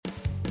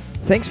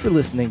Thanks for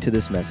listening to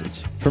this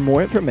message. For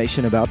more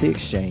information about The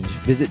Exchange,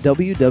 visit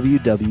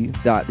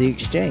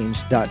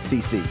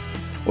www.theexchange.cc,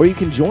 or you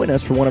can join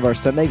us for one of our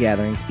Sunday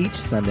gatherings each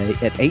Sunday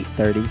at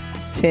 8:30,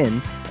 10,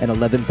 and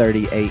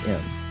 11:30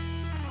 a.m.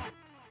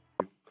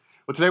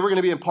 Well, today we're going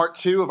to be in part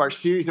 2 of our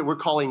series that we're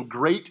calling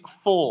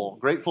Grateful.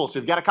 Grateful. So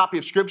if you've got a copy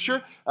of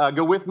Scripture,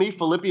 go with me.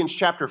 Philippians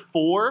chapter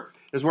 4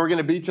 is where we're going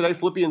to be today.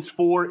 Philippians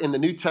 4 in the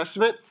New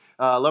Testament.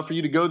 I'd love for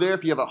you to go there.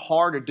 If you have a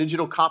hard or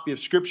digital copy of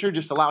Scripture,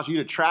 just allows you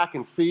to track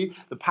and see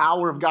the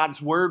power of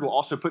God's Word. We'll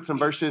also put some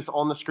verses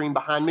on the screen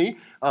behind me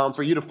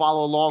for you to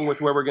follow along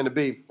with where we're going to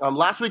be.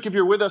 Last week, if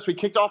you're with us, we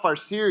kicked off our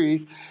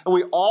series, and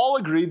we all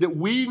agreed that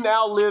we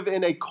now live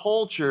in a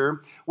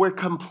culture where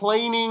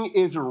complaining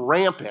is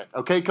rampant,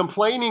 okay?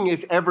 Complaining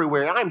is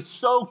everywhere. And I'm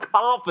so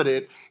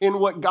confident in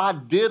what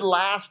God did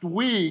last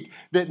week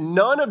that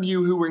none of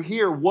you who were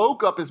here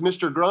woke up as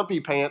Mr. Grumpy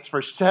Pants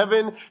for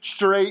 7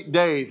 straight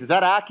days. Is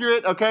that accurate?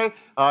 Okay,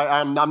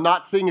 I'm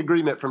not seeing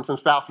agreement from some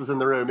spouses in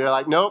the room. They're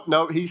like, nope,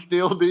 he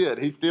still did.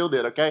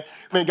 Okay,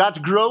 man, God's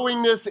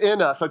growing this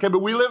in us. Okay, but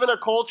we live in a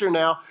culture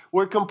now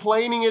where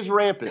complaining is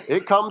rampant.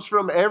 It comes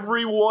from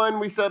everyone.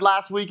 We said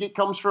last week it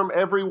comes from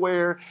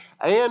everywhere,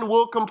 and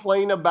we'll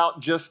complain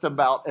about just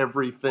about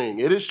everything.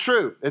 It is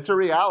true. It's a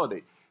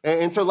reality.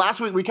 And so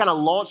last week we kind of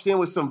launched in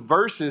with some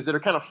verses that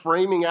are kind of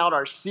framing out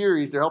our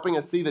series. They're helping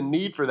us see the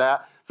need for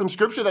that. Some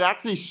scripture that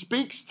actually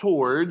speaks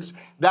towards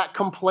that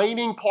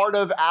complaining part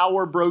of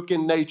our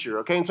broken nature.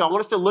 Okay, and so I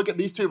want us to look at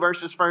these 2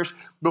 verses first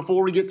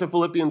before we get to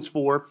Philippians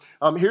 4.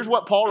 Here's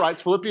what Paul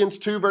writes, Philippians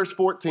 2 verse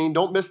 14.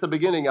 Don't miss the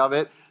beginning of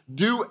it.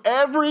 Do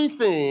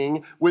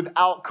everything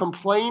without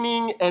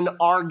complaining and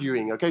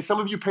arguing. Okay, some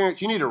of you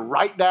parents, you need to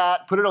write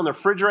that, put it on the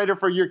refrigerator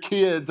for your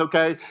kids,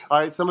 okay? All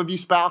right, some of you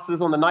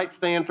spouses on the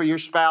nightstand for your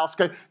spouse,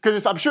 okay?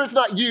 Because I'm sure it's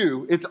not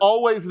you, it's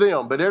always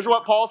them. But here's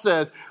what Paul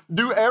says,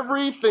 do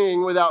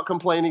everything without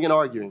complaining and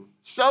arguing.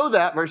 So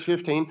that, verse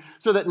 15,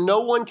 so that no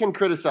one can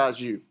criticize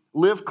you.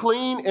 Live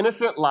clean,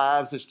 innocent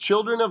lives as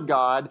children of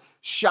God,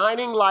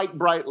 shining like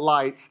bright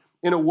lights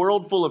in a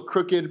world full of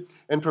crooked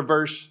and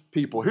perverse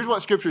people. Here's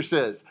what Scripture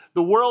says.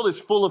 The world is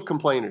full of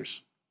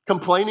complainers.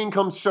 Complaining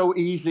comes so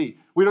easy.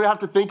 We don't have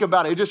to think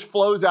about it. It just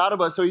flows out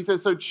of us. So he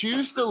says, so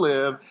choose to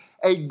live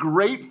a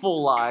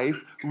grateful life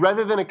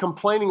rather than a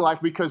complaining life,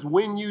 because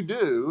when you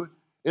do,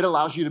 it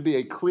allows you to be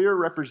a clear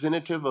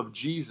representative of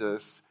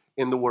Jesus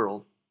in the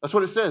world. That's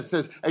what it says. It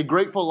says, a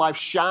grateful life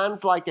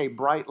shines like a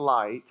bright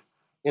light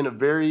in a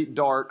very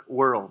dark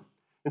world.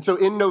 And so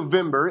in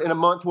November, in a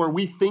month where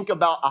we think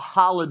about a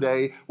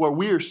holiday where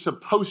we are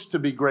supposed to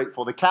be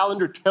grateful, the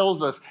calendar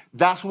tells us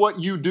that's what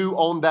you do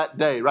on that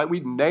day, right? We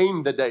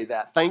named the day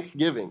that,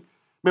 Thanksgiving.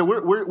 Man,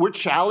 we're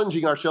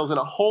challenging ourselves in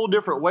a whole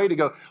different way to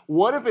go,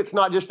 what if it's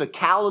not just a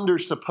calendar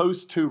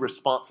supposed to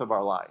response of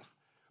our life?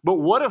 But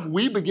what if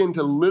we begin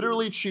to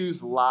literally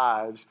choose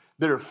lives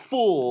that are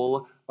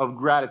full of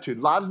gratitude,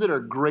 lives that are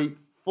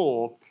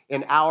grateful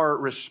in our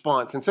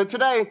response? And so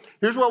today,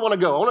 here's where I want to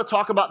go. I want to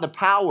talk about the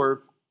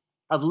power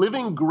of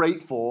living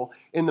grateful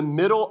in the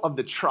middle of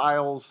the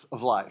trials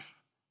of life.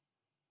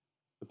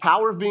 The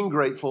power of being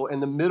grateful in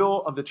the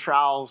middle of the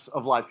trials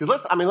of life.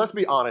 Because let's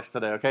be honest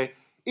today, okay?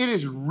 It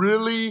is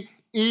really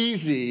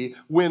easy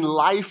when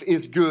life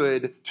is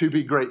good to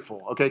be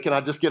grateful, okay? Can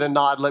I just get a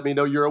nod? Let me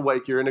know you're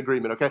awake, you're in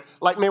agreement, okay?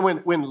 Like, man,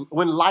 when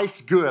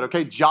life's good,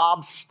 okay?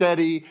 Job's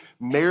steady,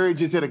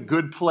 marriage is at a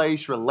good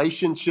place,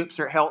 relationships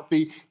are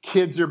healthy,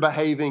 kids are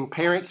behaving,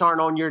 parents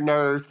aren't on your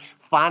nerves,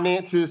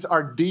 finances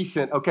are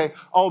decent, okay?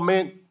 Oh,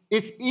 man,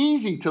 it's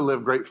easy to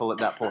live grateful at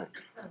that point.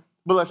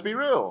 But let's be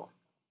real.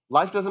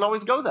 Life doesn't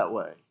always go that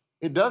way.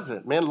 It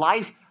doesn't. Man,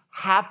 life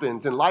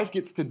happens, and life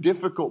gets to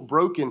difficult,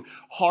 broken,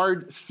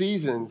 hard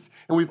seasons.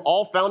 And we've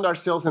all found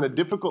ourselves in a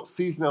difficult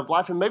season of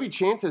life. And maybe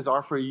chances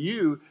are for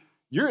you,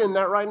 you're in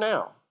that right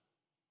now.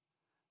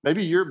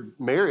 Maybe your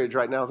marriage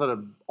right now is at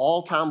an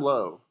all-time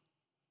low.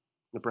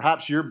 And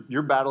perhaps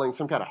you're battling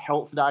some kind of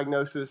health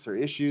diagnosis or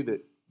issue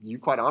that you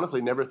quite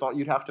honestly never thought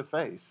you'd have to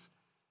face.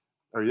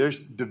 Or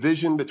there's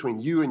division between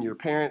you and your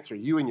parents or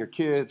you and your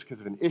kids because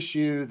of an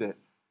issue that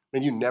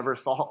you never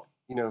thought,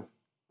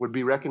 would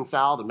be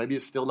reconciled, and maybe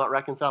it's still not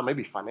reconciled.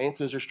 Maybe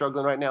finances are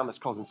struggling right now, and that's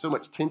causing so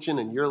much tension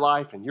in your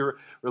life and your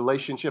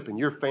relationship and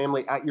your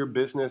family, at your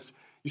business.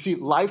 You see,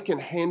 life can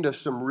hand us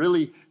some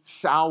really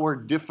sour,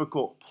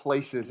 difficult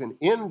places, and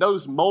in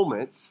those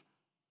moments,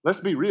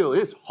 let's be real,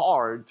 it's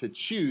hard to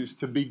choose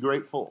to be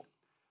grateful.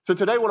 So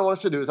today what I want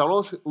us to do is I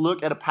want us to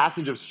look at a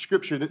passage of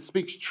Scripture that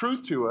speaks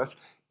truth to us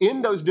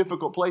in those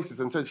difficult places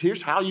and says,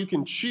 here's how you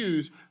can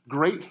choose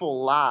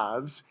grateful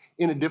lives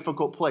in a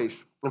difficult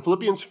place. In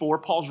Philippians 4,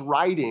 Paul's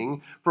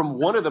writing from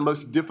one of the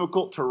most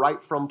difficult to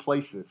write from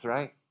places,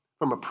 right?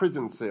 From a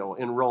prison cell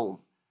in Rome,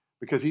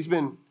 because he's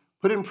been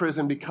put in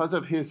prison because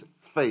of his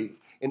faith.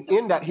 And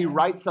in that, he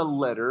writes a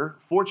letter,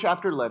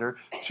 4-chapter letter,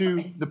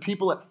 to the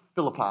people at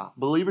Philippi,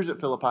 believers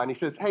at Philippi, and he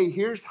says, hey,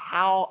 here's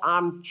how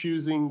I'm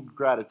choosing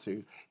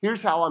gratitude.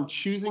 Here's how I'm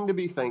choosing to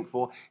be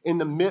thankful in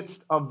the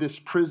midst of this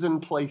prison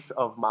place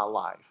of my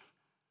life.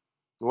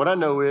 What I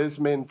know is,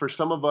 man, for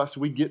some of us,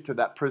 we get to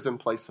that prison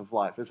place of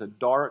life. It's a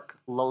dark,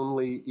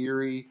 lonely,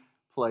 eerie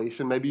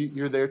place. And maybe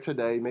you're there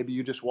today. Maybe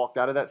you just walked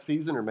out of that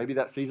season, or maybe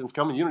that season's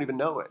coming. You don't even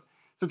know it.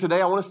 So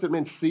today I want us to,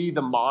 man, see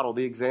the model,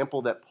 the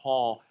example that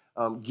Paul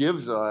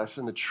gives us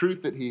and the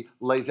truth that he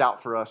lays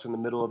out for us in the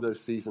middle of those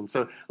seasons.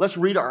 So we'll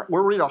read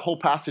our whole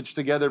passage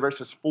together,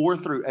 verses 4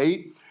 through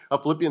 8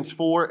 of Philippians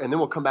 4, and then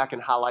we'll come back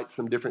and highlight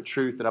some different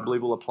truth that I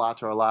believe will apply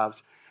to our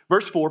lives.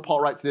 Verse 4,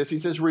 Paul writes this. He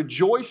says,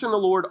 "Rejoice in the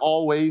Lord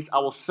always. I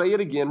will say it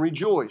again,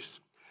 rejoice.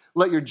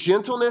 Let your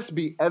gentleness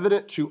be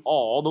evident to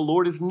all. The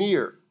Lord is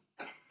near.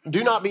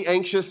 Do not be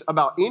anxious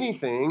about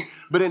anything,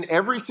 but in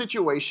every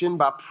situation,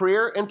 by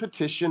prayer and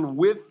petition,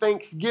 with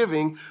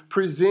thanksgiving,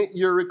 present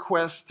your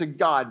requests to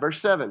God."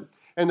 Verse 7,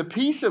 "And the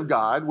peace of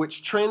God,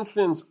 which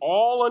transcends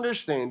all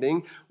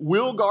understanding,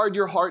 will guard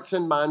your hearts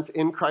and minds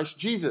in Christ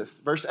Jesus."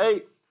 Verse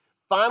 8,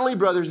 "Finally,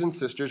 brothers and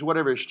sisters,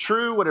 whatever is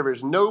true, whatever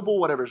is noble,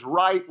 whatever is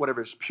right,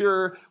 whatever is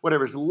pure,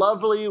 whatever is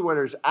lovely,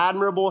 whatever is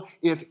admirable,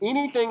 if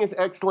anything is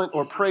excellent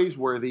or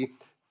praiseworthy,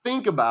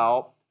 think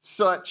about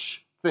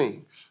such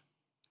things."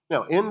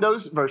 Now, in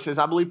those verses,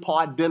 I believe Paul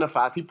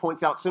he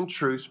points out some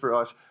truths for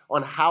us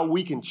on how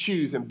we can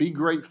choose and be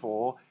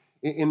grateful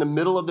in the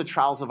middle of the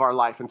trials of our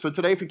life. And so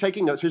today, if you're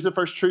taking notes, here's the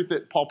first truth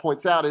that Paul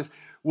points out is,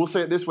 we'll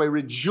say it this way: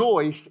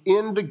 rejoice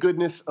in the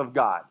goodness of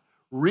God.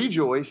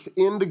 Rejoice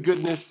in the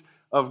goodness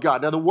of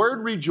God. Now, the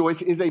word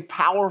rejoice is a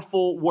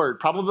powerful word,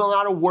 probably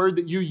not a word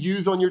that you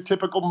use on your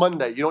typical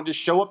Monday. You don't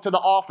just show up to the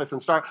office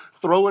and start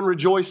throwing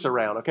rejoice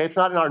around, okay? It's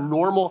not in our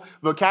normal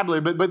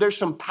vocabulary, but there's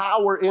some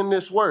power in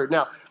this word.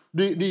 Now,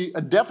 the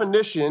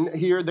definition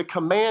here, the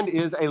command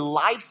is a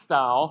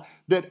lifestyle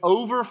that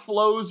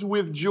overflows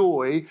with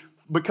joy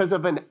because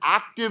of an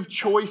active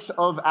choice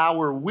of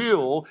our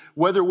will,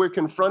 whether we're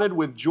confronted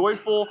with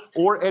joyful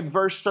or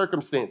adverse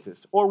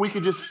circumstances. Or we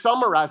could just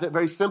summarize it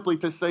very simply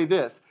to say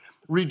this: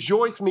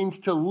 rejoice means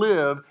to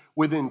live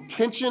with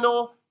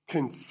intentional,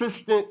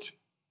 consistent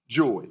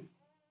joy.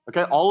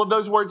 Okay, all of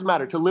those words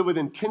matter. To live with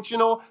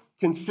intentional,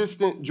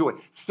 consistent joy.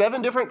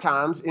 7 different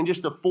times in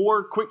just the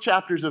 4 quick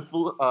chapters of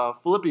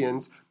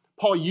Philippians,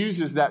 Paul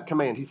uses that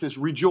command. He says,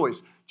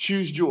 rejoice,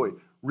 choose joy,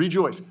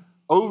 rejoice,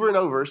 over and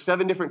over,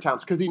 7 different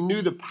times, because he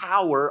knew the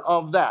power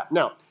of that.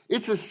 Now,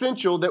 it's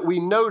essential that we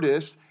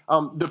notice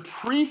the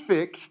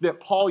prefix that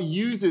Paul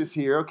uses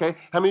here, okay?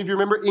 How many of you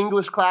remember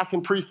English class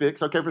and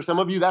prefix? Okay, for some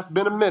of you, that's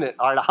been a minute,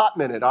 all right, a hot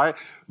minute, all right?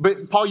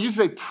 But Paul uses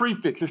a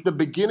prefix. It's the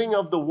beginning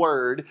of the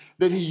word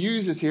that he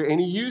uses here,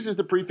 and he uses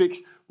the prefix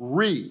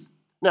re.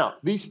 Now,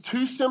 these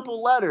 2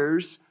 simple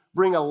letters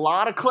bring a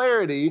lot of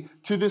clarity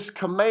to this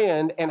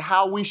command and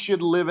how we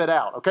should live it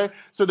out, okay?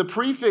 So the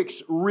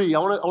prefix re, I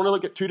want to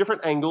look at 2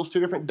 different angles, 2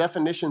 different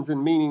definitions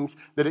and meanings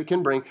that it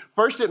can bring.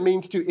 First, it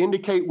means to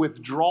indicate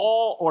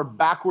withdrawal or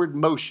backward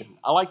motion.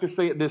 I like to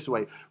say it this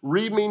way.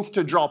 Re means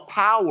to draw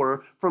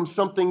power from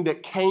something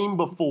that came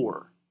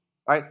before,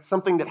 right?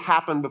 Something that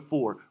happened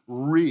before.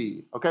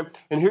 Re, okay?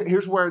 And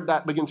here's where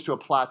that begins to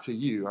apply to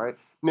you, all right?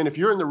 Man, if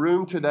you're in the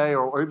room today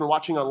or even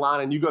watching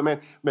online and you go,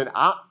 man,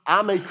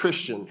 I'm a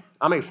Christian.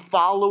 I'm a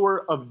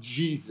follower of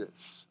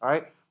Jesus, all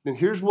right? Then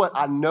here's what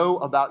I know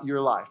about your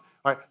life,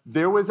 all right?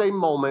 There was a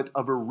moment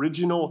of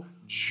original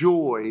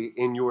joy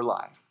in your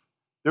life.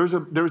 There was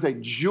a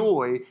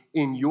joy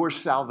in your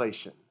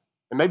salvation.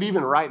 And maybe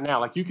even right now,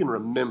 like you can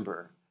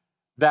remember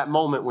that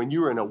moment when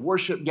you were in a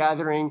worship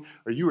gathering,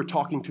 or you were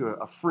talking to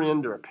a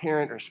friend or a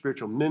parent or a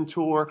spiritual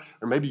mentor,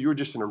 or maybe you were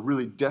just in a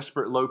really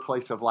desperate, low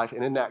place of life,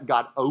 and in that,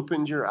 God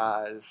opened your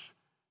eyes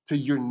to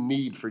your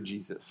need for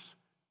Jesus.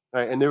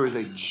 Right? And there was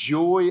a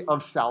joy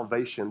of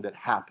salvation that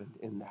happened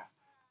in that.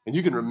 And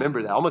you can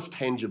remember that almost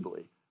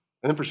tangibly.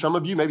 And then for some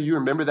of you, maybe you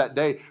remember that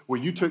day where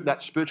you took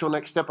that spiritual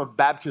next step of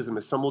baptism,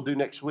 as some will do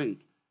next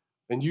week.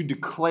 And you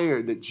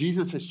declared that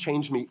Jesus has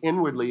changed me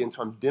inwardly, and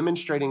so I'm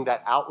demonstrating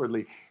that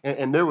outwardly.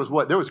 And there was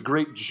what? There was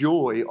great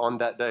joy on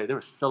that day. There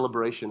was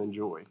celebration and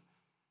joy.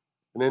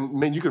 And then,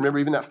 man, you can remember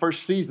even that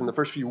first season, the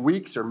first few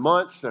weeks or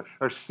months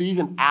or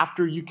season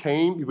after you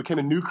became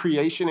a new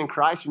creation in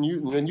Christ,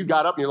 and then you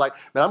got up and you're like,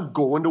 man, I'm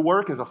going to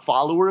work as a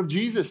follower of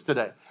Jesus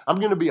today. I'm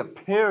going to be a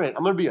parent.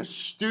 I'm going to be a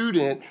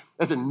student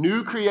as a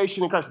new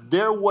creation in Christ.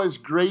 There was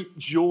great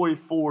joy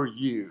for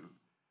you.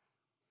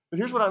 But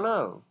here's what I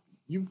know.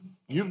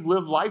 You've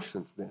lived life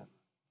since then.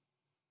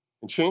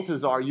 And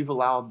chances are you've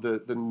allowed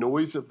the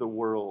noise of the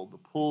world, the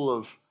pull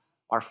of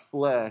our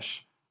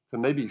flesh, to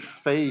maybe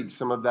fade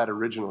some of that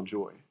original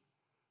joy.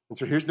 And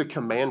so here's the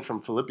command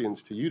from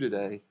Philippians to you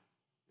today,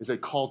 is a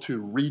call to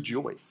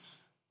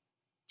rejoice,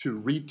 to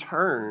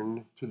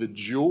return to the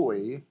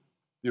joy,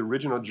 the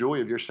original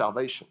joy of your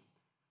salvation.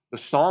 The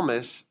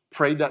psalmist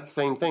prayed that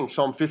same thing.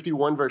 Psalm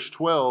 51, verse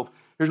 12,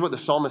 here's what the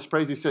psalmist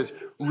prays. He says,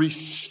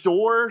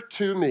 restore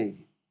to me,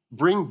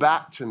 bring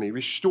back to me,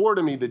 restore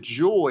to me the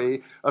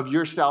joy of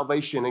your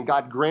salvation, and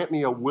God, grant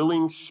me a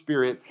willing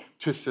spirit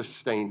to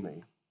sustain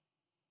me.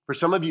 For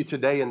some of you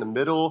today, in the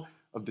middle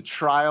of the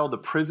trial, the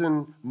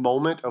prison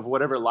moment of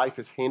whatever life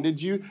has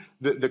handed you,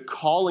 the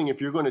calling, if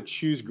you're going to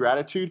choose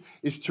gratitude,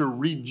 is to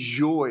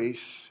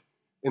rejoice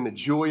in the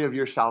joy of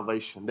your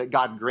salvation, that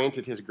God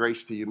granted his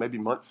grace to you maybe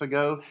months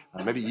ago,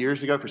 maybe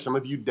years ago, for some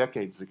of you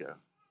decades ago,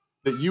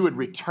 that you would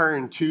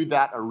return to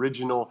that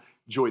original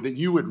joy, that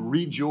you would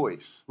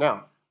rejoice.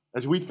 Now,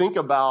 as we think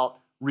about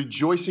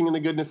rejoicing in the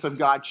goodness of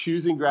God,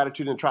 choosing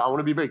gratitude and trial, I want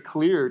to be very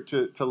clear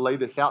to lay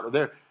this out.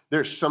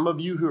 There's some of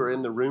you who are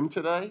in the room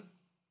today,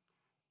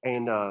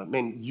 and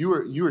man,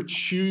 you are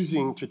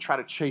choosing to try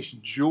to chase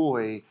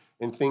joy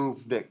in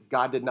things that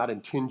God did not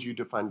intend you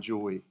to find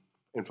joy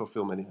and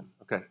fulfillment in.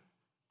 Okay,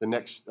 the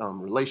next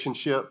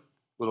relationship,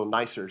 a little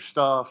nicer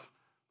stuff,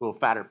 a little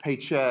fatter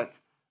paycheck,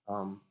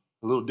 a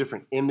little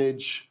different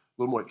image,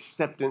 a little more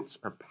acceptance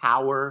or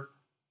power,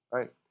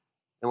 right?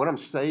 And what I'm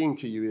saying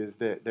to you is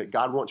that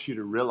God wants you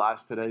to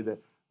realize today that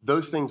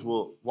those things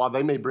will, while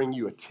they may bring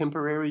you a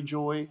temporary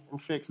joy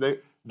and fix,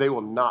 they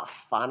will not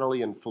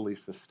finally and fully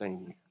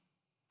sustain you.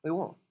 They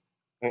won't.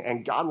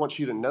 And God wants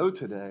you to know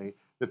today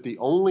that the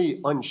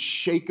only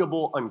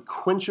unshakable,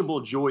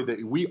 unquenchable joy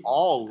that we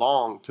all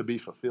long to be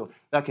fulfilled,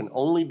 that can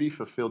only be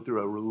fulfilled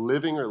through a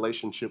living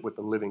relationship with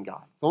the living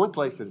God. It's the only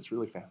place that it's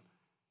really found.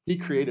 He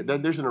created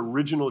that. There's an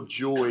original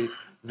joy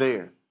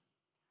there.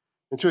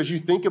 And so as you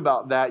think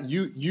about that,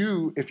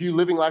 if you're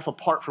living life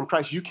apart from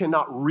Christ, you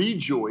cannot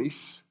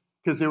rejoice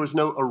because there was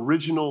no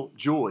original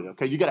joy,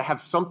 okay? You got to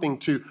have something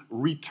to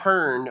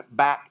return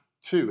back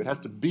to. It has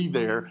to be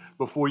there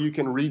before you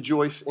can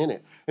rejoice in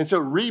it. And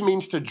so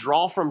means to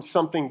draw from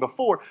something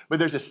before, but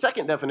there's a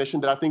second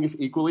definition that I think is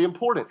equally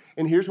important.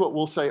 And here's what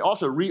we'll say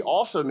also.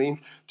 Also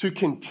means to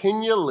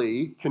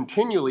continually,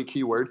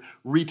 keyword,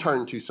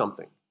 return to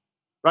something.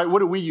 Right? What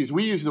do we use?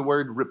 We use the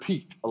word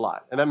repeat a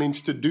lot. And that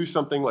means to do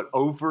something,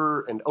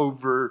 over and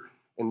over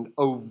and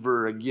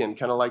over again,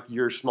 kind of like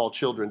your small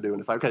children do.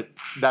 And it's like, okay,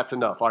 that's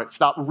enough. All right,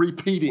 stop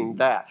repeating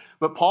that.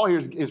 But Paul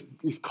here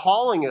is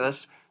calling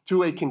us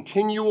to a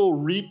continual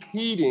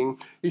repeating.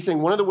 He's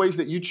saying one of the ways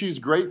that you choose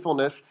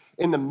gratefulness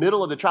in the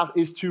middle of the trials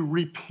is to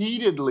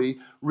repeatedly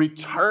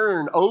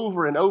return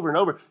over and over and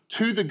over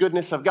to the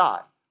goodness of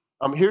God.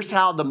 Here's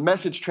how the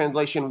Message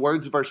translation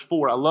words verse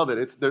 4. I love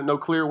it. There's no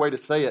clear way to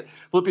say it.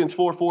 Philippians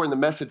 4:4 in the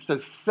Message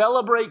says,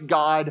 celebrate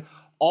God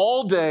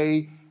all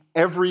day,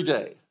 every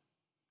day.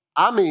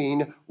 I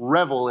mean,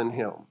 revel in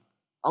him.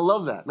 I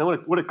love that. Man,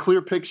 what a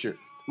clear picture.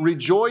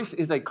 Rejoice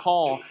is a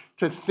call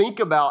to think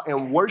about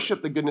and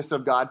worship the goodness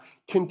of God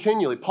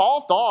continually.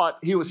 Paul thought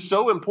he was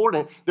so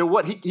important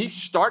that he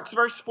starts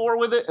verse 4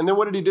 with it, and then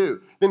what did he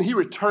do? Then he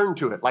returned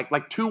to it,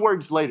 like 2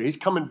 words later. He's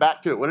coming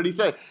back to it. What did he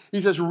say?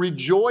 He says,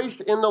 rejoice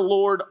in the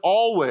Lord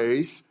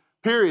always,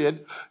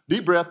 period,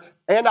 deep breath,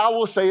 and I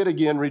will say it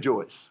again,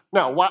 rejoice.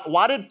 Now,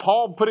 why did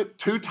Paul put it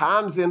 2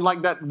 times in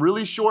like that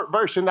really short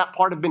verse? Shouldn't that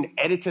part have been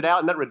edited out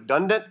and that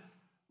redundant?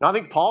 Now, I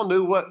think Paul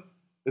knew what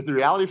is the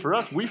reality for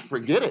us. We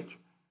forget it.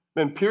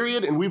 Man,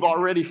 period, and we've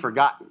already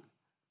forgotten.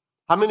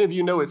 How many of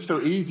you know it's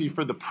so easy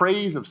for the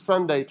praise of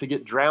Sunday to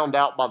get drowned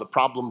out by the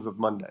problems of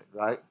Monday,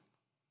 right?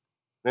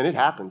 And it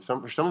happens.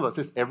 For some of us,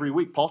 it's every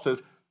week. Paul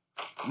says,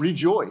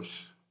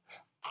 rejoice.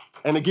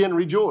 And again,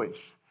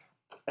 rejoice.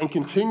 And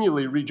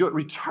continually rejoice.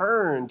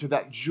 Return to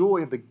that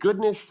joy of the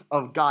goodness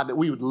of God, that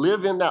we would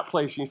live in that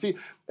place. You see,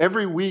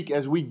 every week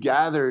as we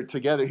gather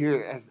together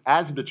here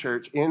as the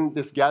church in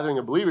this gathering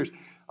of believers,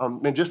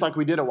 and just like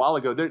we did a while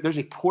ago, there's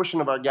a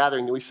portion of our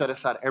gathering that we set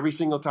aside every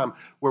single time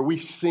where we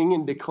sing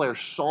and declare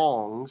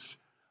songs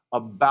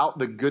about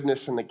the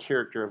goodness and the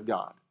character of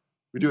God.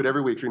 We do it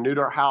every week. If you're new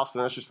to our house,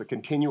 then that's just a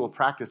continual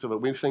practice of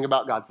it. We sing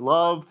about God's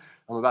love,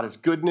 about his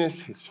goodness,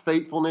 his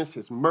faithfulness,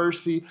 his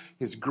mercy,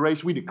 his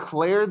grace. We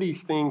declare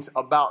these things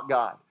about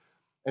God.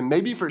 And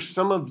maybe for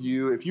some of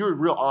you, if you were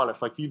real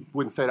honest, like you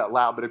wouldn't say it out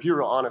loud, but if you're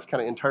real honest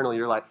kind of internally,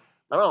 you're like,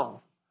 I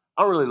don't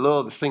really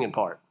love the singing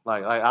part.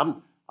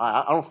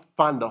 I don't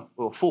find the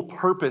full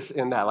purpose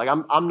in that. Like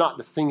I'm not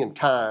the singing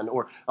kind,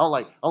 or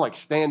I don't like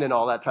standing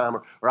all that time,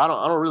 or I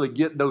don't really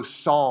get those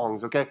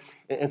songs. Okay,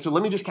 and so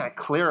let me just kind of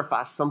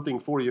clarify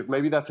something for you. If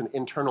maybe that's an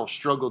internal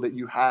struggle that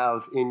you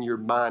have in your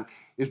mind,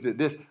 is that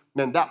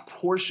that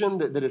portion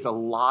that is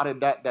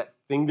allotted, that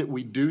thing that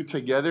we do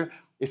together,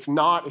 it's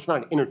not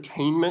an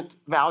entertainment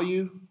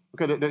value.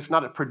 Okay, there's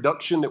not a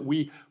production that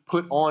we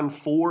put on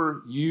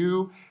for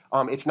you.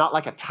 It's not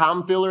like a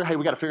time filler. Hey,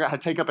 we got to figure out how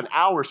to take up an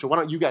hour, so why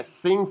don't you guys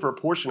sing for a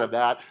portion of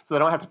that so that I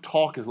don't have to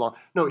talk as long.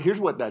 No, here's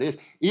what that is.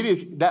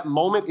 That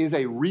moment is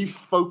a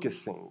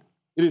refocusing.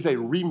 It is a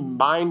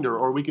reminder,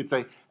 or we could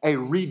say a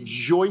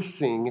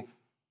rejoicing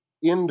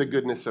in the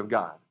goodness of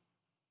God.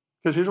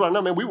 Because here's what I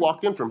know, man, we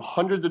walked in from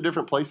hundreds of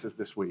different places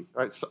this week,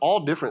 right? It's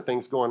all different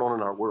things going on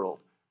in our world.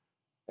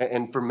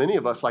 And for many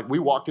of us, like we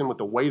walked in with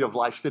the weight of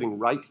life sitting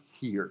right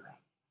here.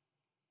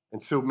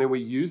 And so may we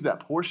use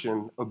that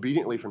portion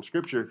obediently from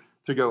Scripture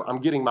to go, I'm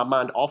getting my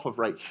mind off of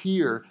right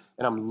here,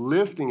 and I'm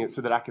lifting it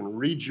so that I can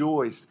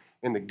rejoice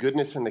in the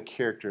goodness and the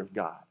character of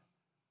God.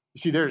 You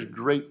see, there's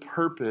great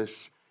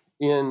purpose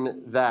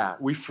in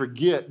that. We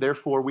forget,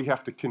 therefore, we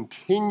have to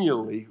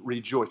continually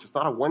rejoice. It's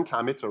not a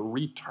one-time, it's a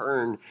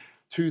return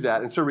to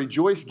that. And so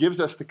rejoice gives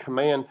us the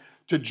command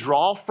to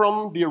draw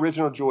from the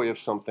original joy of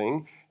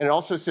something. And it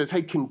also says,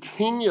 hey,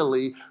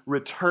 continually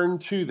return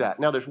to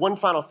that. Now, there's one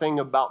final thing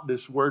about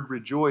this word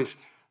rejoice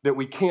that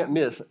we can't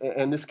miss,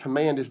 and this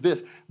command is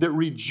this, that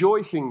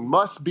rejoicing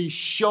must be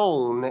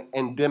shown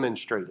and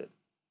demonstrated.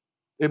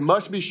 It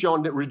must be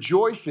shown that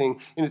rejoicing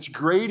in its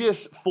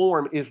greatest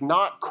form is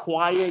not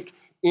quiet,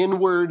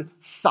 inward,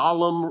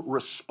 solemn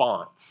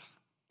response.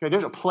 Okay,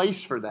 there's a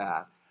place for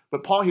that.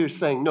 But Paul here is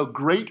saying, no,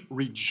 great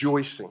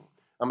rejoicing.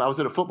 I was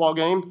at a football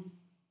game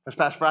this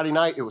past Friday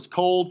night. It was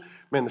cold.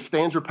 Man, the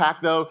stands were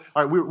packed, though.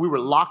 All right, we were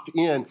locked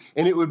in,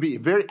 and it would be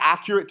very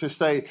accurate to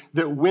say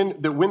that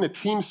when the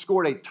team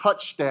scored a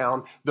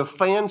touchdown, the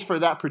fans for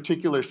that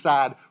particular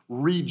side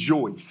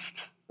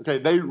rejoiced. Okay,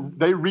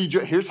 they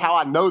rejoice. Here's how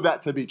I know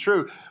that to be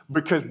true,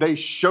 because they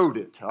showed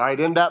it. All right,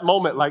 in that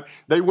moment, like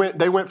they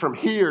went from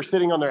here,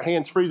 sitting on their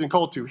hands, freezing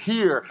cold, to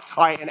here.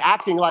 All right, and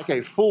acting like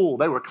a fool.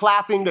 They were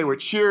clapping, they were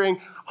cheering,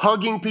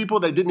 hugging people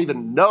they didn't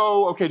even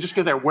know. Okay, just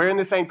because they're wearing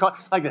the same color,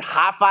 like they're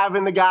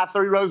high-fiving the guy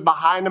 3 rows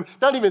behind them,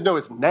 don't even know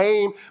his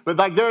name, but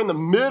like they're in the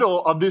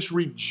middle of this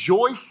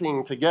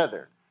rejoicing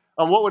together.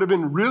 What would have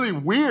been really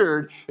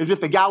weird is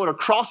if the guy would have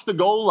crossed the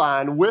goal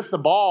line with the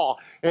ball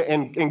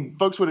and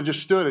folks would have just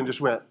stood and just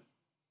went,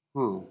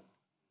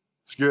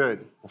 it's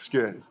good, it's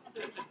good.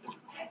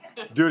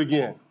 Do it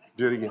again,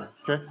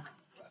 okay?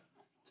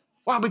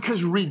 Why?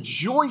 Because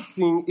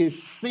rejoicing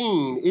is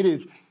seen, it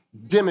is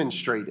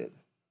demonstrated.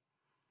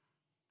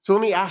 So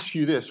let me ask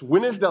you this.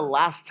 When is the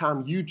last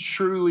time you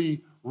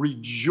truly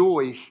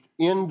rejoiced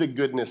in the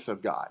goodness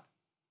of God?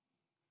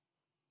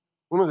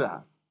 When was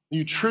that?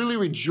 You truly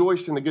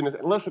rejoiced in the goodness.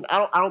 And listen,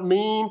 I don't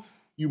mean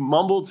you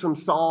mumbled some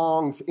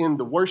songs in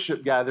the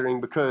worship gathering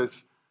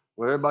because,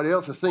 well, everybody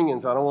else is singing,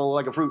 so I don't want to look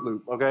like a Fruit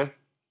Loop, okay?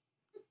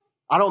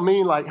 I don't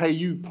mean like, hey,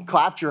 you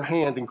clapped your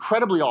hands,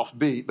 incredibly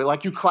offbeat, but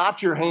like you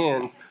clapped your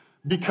hands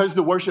because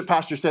the worship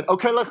pastor said,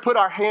 okay, let's put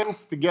our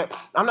hands together.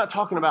 I'm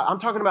talking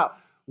about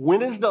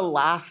when is the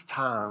last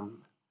time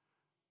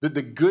that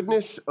the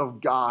goodness of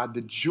God,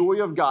 the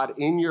joy of God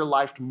in your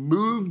life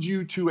moved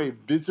you to a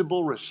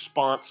visible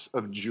response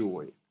of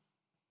joy?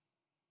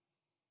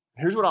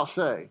 Here's what I'll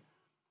say.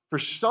 For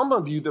some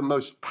of you, the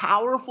most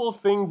powerful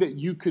thing that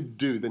you could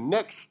do, the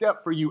next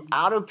step for you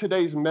out of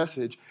today's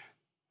message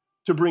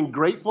to bring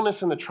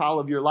gratefulness in the trial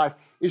of your life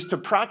is to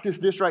practice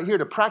this right here,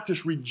 to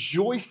practice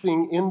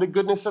rejoicing in the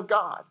goodness of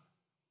God.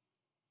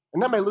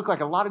 And that may look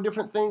like a lot of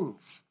different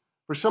things.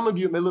 For some of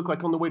you, it may look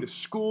like on the way to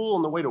school,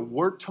 on the way to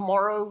work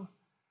tomorrow.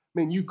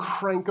 Man, you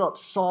crank up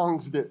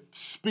songs that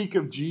speak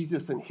of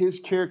Jesus and his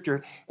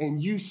character, and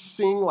you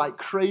sing like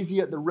crazy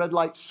at the red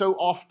light so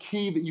off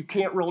key that you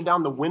can't roll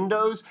down the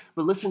windows.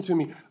 But listen to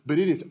me, but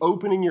it is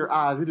opening your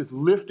eyes. It is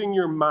lifting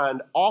your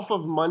mind off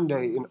of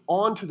Monday and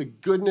onto the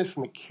goodness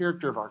and the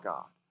character of our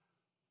God.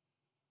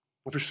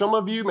 And for some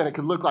of you, man, it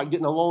could look like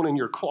getting alone in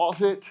your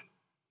closet,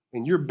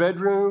 in your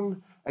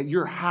bedroom, at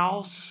your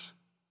house,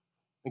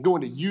 and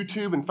going to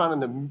YouTube and finding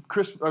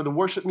the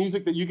worship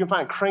music that you can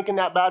find, cranking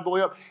that bad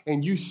boy up,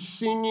 and you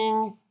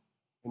singing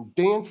and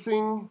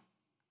dancing,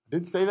 I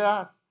did say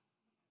that,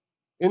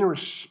 in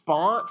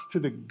response to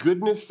the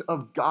goodness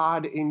of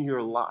God in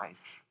your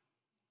life.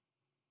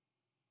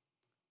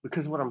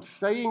 Because what I'm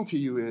saying to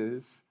you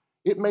is,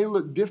 it may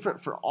look different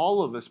for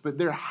all of us, but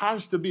there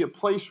has to be a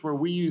place where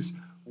we use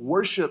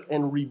worship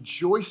and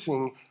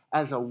rejoicing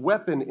as a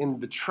weapon in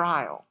the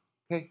trial,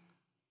 okay?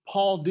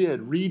 Paul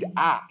did. Read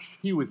Acts.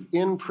 He was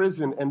in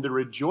prison, and the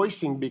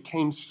rejoicing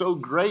became so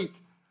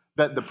great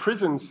that the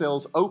prison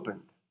cells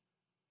opened.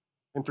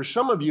 And for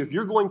some of you, if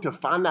you're going to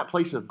find that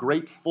place of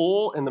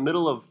grateful in the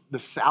middle of the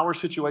sour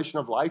situation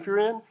of life you're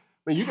in, I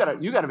mean, you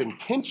gotta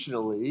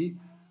intentionally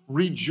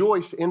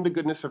rejoice in the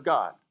goodness of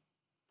God.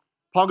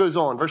 Paul goes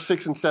on, verse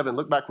 6 and 7.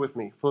 Look back with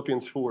me,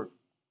 Philippians 4.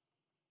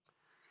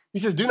 He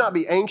says, do not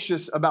be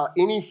anxious about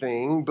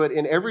anything, but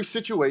in every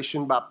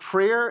situation, by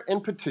prayer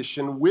and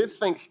petition, with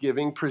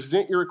thanksgiving,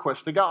 present your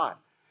request to God.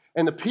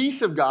 And the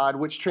peace of God,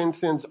 which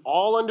transcends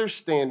all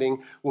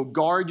understanding, will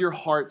guard your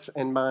hearts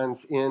and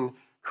minds in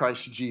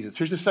Christ Jesus.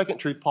 Here's the second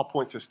truth Paul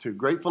points us to.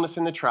 Gratefulness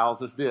in the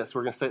trials is this.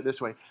 We're going to say it this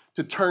way.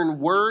 To turn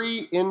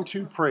worry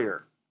into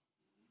prayer.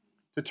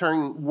 To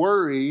turn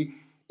worry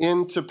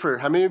into prayer.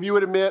 How many of you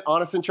would admit,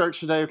 honest in church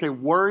today, okay,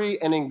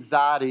 worry and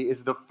anxiety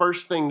is the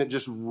first thing that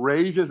just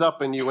raises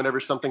up in you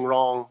whenever something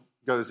wrong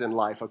goes in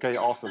life, okay?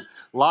 Awesome.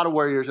 A lot of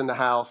warriors in the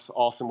house.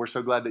 Awesome. We're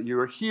so glad that you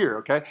are here,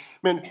 okay?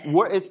 Man,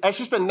 it's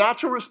just a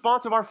natural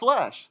response of our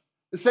flesh.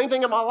 The same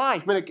thing in my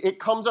life. Man, it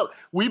comes up.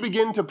 We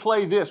begin to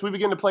play this. We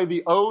begin to play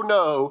the oh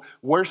no,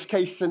 worst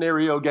case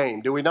scenario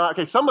game. Do we not?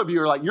 Okay, some of you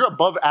are like, you're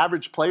above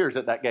average players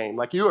at that game.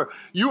 Like you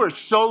are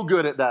so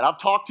good at that. I've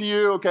talked to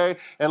you, okay?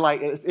 And like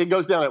it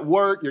goes down at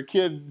work, your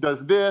kid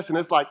does this, and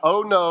it's like,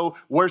 oh no,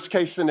 worst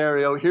case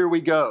scenario, here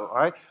we go, all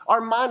right? Our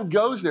mind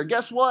goes there.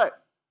 Guess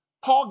what?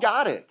 Paul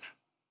got it.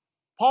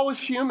 Paul was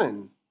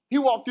human. He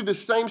walked through the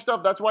same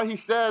stuff. That's why he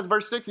says,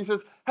 verse 6, he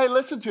says, hey,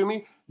 listen to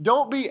me.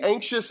 Don't be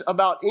anxious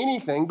about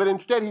anything, but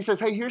instead he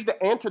says, hey, here's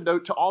the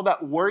antidote to all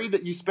that worry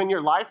that you spend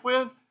your life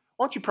with.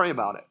 Why don't you pray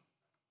about it?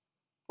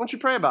 Why don't you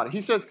pray about it?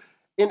 He says,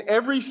 In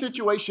every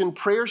situation,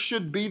 prayer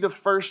should be the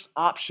first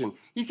option.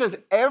 He says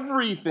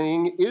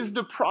everything is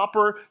the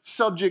proper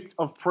subject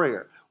of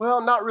prayer. Well,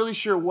 I'm not really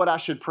sure what I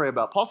should pray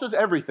about. Paul says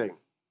everything.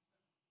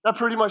 That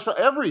pretty much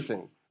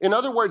everything. In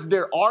other words,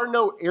 there are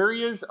no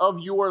areas of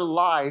your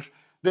life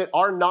that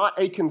are not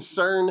a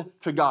concern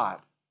to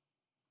God.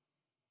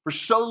 For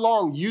so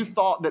long, you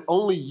thought that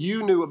only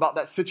you knew about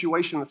that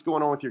situation that's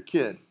going on with your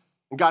kid.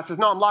 And God says,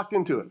 no, I'm locked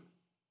into it.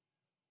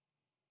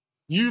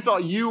 You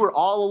thought you were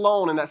all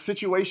alone in that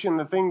situation,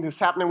 the thing that's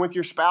happening with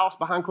your spouse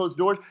behind closed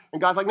doors.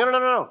 And God's like,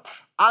 no.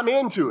 I'm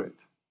into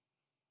it.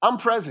 I'm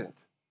present.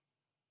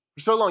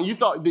 For so long, you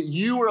thought that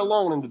you were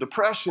alone in the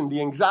depression,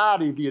 the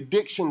anxiety, the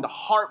addiction, the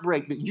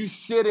heartbreak that you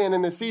sit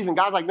in this season.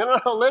 God's like, no,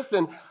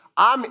 listen,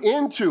 I'm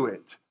into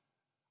it.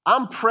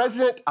 I'm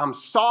present. I'm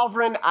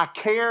sovereign. I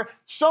care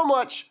so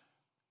much.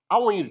 I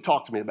want you to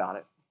talk to me about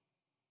it.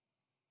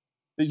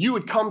 That you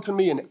would come to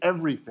me in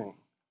everything.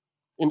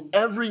 In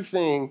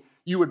everything,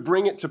 you would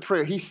bring it to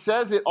prayer. He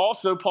says it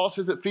also, Paul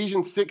says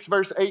Ephesians 6,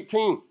 verse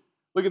 18.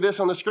 Look at this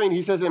on the screen.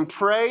 He says, and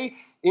pray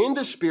in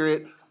the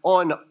Spirit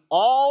on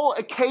all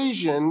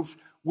occasions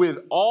with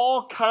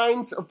all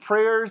kinds of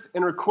prayers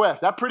and requests.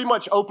 That pretty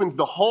much opens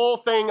the whole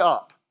thing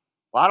up.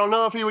 Well, I don't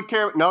know if he would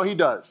care. No, he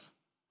does.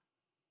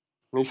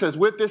 And he says,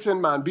 with this in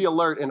mind, be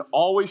alert and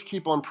always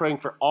keep on praying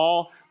for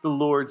all the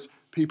Lord's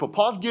people.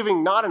 Paul's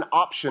giving not an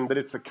option, but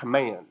it's a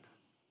command.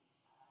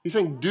 He's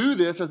saying, do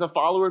this as a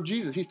follower of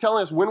Jesus. He's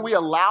telling us when we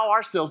allow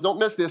ourselves, don't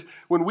miss this,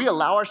 when we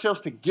allow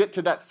ourselves to get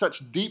to that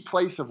such deep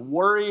place of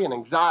worry and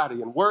anxiety,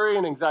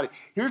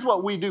 here's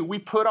what we do. We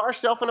put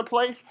ourselves in a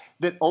place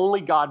that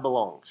only God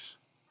belongs.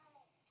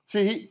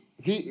 See,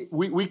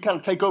 we kind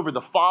of take over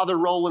the father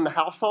role in the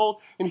household,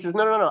 and he says,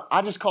 no,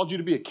 I just called you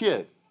to be a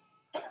kid.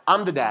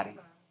 I'm the daddy.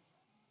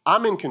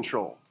 I'm in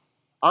control.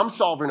 I'm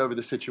sovereign over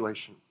the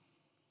situation.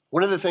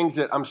 One of the things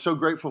that I'm so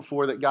grateful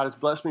for that God has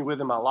blessed me with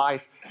in my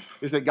life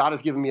is that God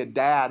has given me a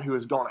dad who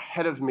has gone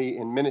ahead of me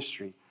in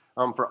ministry.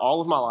 For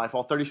all of my life,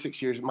 all 36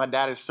 years, my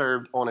dad has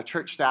served on a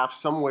church staff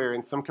somewhere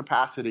in some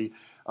capacity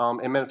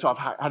in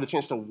Minnesota. I've had a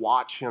chance to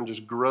watch him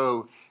just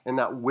grow in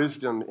that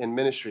wisdom in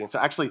ministry. And so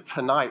actually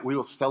tonight we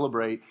will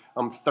celebrate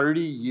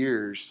 30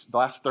 years, the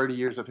last 30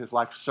 years of his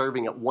life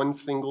serving at one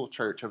single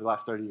church over the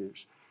last 30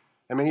 years.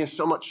 I mean, he has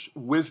so much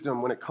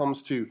wisdom when it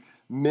comes to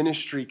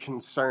ministry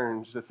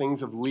concerns, the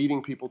things of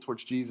leading people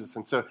towards Jesus.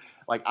 And so,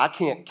 I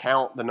can't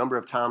count the number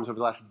of times over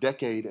the last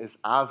decade as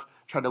I've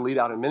tried to lead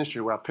out in ministry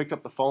where I picked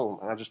up the phone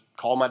and I just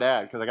called my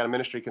dad because I got a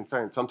ministry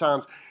concern.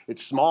 Sometimes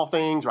it's small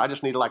things where I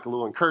just need a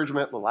little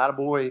encouragement, a little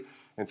attaboy.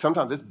 And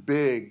sometimes it's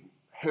big,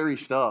 hairy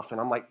stuff.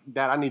 And I'm like,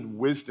 Dad, I need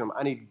wisdom.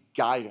 I need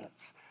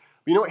guidance.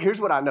 But you know what?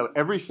 Here's what I know.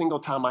 Every single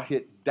time I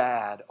hit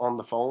Dad on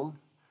the phone,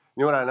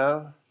 you know what I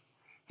know?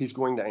 He's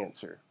going to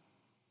answer.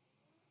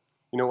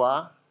 You know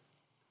why?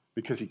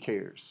 Because he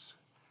cares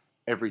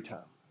every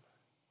time.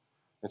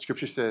 And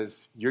Scripture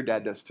says your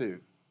dad does too.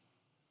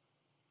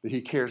 That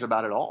he cares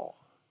about it all.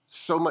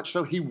 So much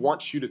so, he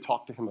wants you to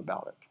talk to him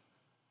about it.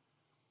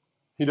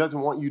 He doesn't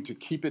want you to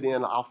keep it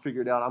in. I'll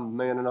figure it out. I'm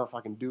man enough.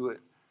 I can do it.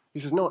 He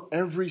says, no,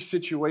 every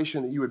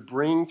situation that you would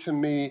bring to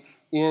me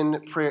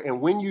in prayer. And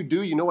when you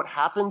do, you know what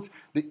happens?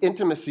 The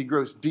intimacy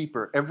grows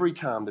deeper every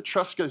time. The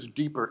trust goes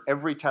deeper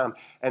every time.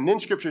 And then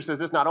Scripture says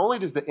this, not only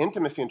does the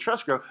intimacy and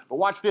trust grow, but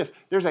watch this.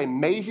 There's an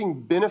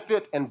amazing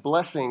benefit and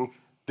blessing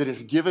that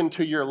is given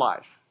to your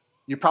life.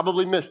 You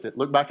probably missed it.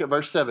 Look back at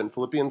verse 7,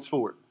 Philippians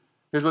 4.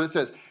 Here's what it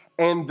says.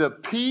 And the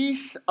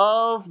peace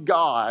of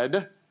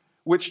God,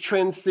 which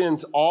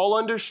transcends all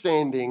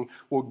understanding,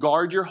 will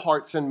guard your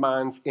hearts and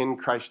minds in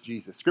Christ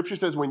Jesus. Scripture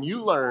says when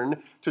you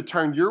learn to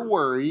turn your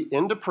worry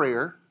into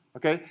prayer,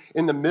 okay,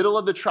 in the middle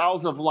of the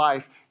trials of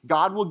life,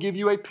 God will give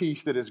you a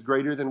peace that is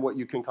greater than what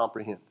you can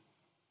comprehend.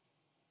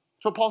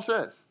 That's what Paul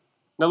says.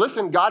 Now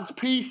listen, God's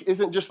peace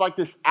isn't just like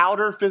this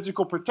outer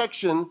physical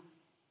protection,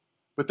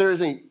 but there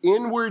is an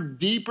inward,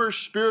 deeper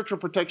spiritual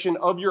protection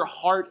of your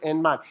heart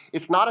and mind.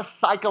 It's not a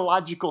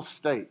psychological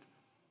state.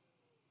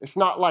 It's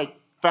not like,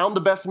 found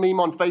the best meme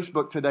on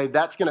Facebook today,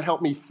 that's going to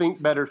help me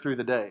think better through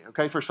the day.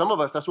 Okay, for some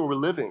of us, that's where we're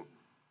living.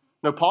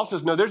 No, Paul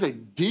says, no, there's a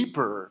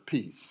deeper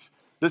peace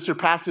that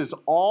surpasses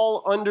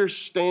all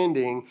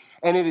understanding,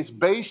 and it is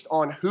based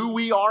on who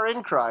we are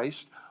in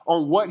Christ,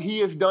 on what he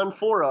has done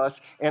for us,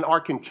 and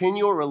our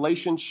continual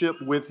relationship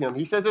with him.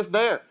 He says it's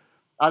there.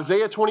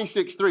 Isaiah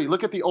 26:3.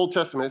 Look at the Old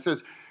Testament. It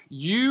says,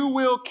 you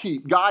will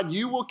keep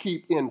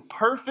in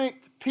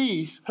perfect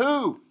peace,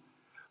 who?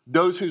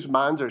 Those whose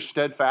minds are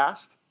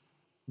steadfast,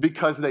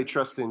 because they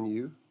trust in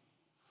you.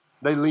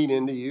 They lean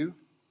into you.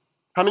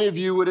 How many of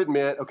you would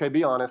admit, okay,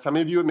 be honest, how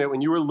many of you admit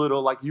when you were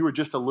little, you were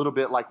just a little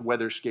bit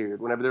weather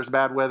scared? Whenever there's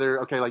bad weather,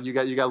 okay, you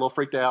got a little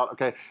freaked out,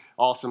 okay,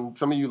 awesome.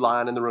 Some of you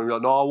lying in the room, you're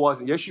like, no, I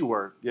wasn't. Yes, you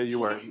were. Yeah, you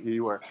were.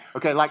 You were.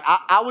 Okay,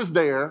 I was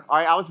there, all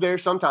right, I was there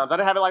sometimes. I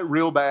didn't have it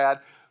real bad,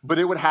 But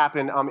it would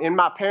happen. In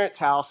my parents'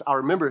 house, I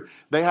remember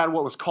they had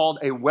what was called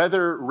a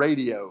weather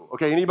radio.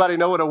 Okay, anybody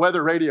know what a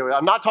weather radio is?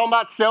 I'm not talking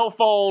about cell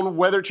phone,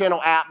 weather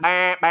channel app,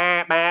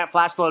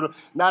 flash flood.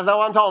 That's not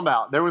what I'm talking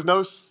about. There was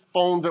no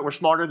phones that were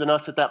smarter than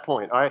us at that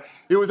point, all right?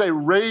 It was a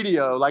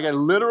radio, like a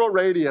literal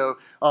radio.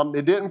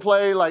 It didn't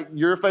play like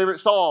your favorite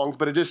songs,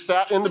 but it just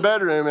sat in the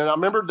bedroom. And I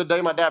remember the day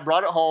my dad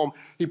brought it home,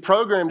 he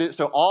programmed it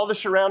so all the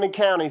surrounding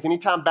counties,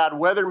 anytime bad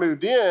weather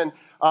moved in,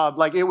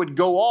 like it would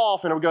go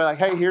off and it would go like,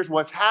 hey, here's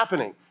what's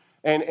happening.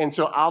 And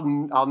so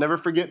I'll never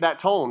forget that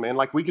tone, man.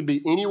 Like we could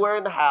be anywhere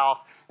in the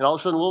house, and all of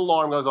a sudden a little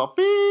alarm goes off.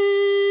 Beep,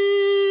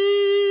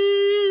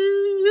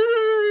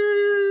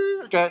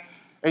 okay,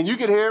 and you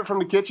could hear it from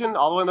the kitchen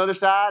all the way on the other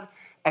side,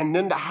 and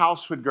then the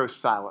house would go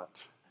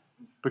silent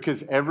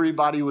because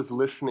everybody was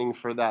listening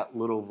for that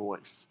little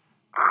voice.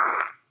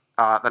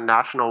 The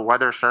National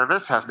Weather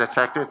Service has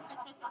detected.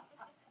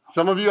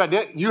 Some of you,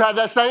 you had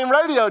that same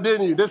radio,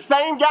 didn't you? The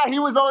same guy, he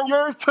was on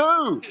yours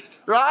too,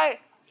 right?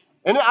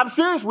 And I'm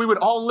serious, we would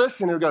all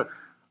listen and go,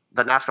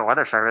 the National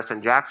Weather Service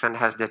in Jackson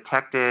has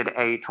detected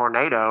a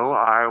tornado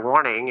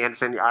warning,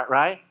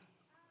 right?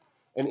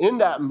 And in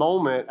that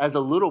moment, as a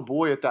little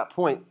boy at that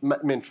point,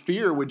 man,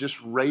 fear would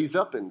just raise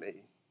up in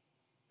me.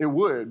 It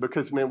would,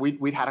 because, man,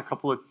 we'd had a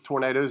couple of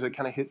tornadoes that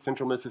kind of hit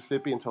central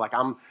Mississippi, and so, like,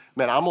 I'm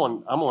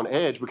on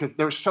edge, because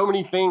there were so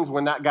many things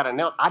when that got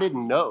announced I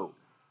didn't know.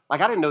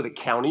 Like, I didn't know the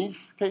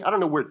counties, okay? I don't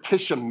know where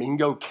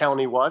Tishomingo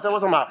County was. That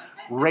wasn't on my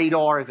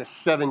radar as a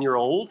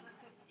 7-year-old.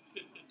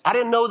 I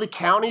didn't know the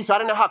county, so I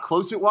didn't know how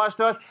close it was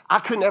to us. I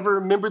couldn't ever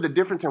remember the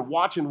difference in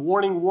watch and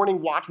warning,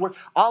 watch, warning.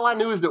 All I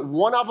knew is that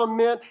one of them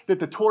meant that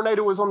the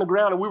tornado was on the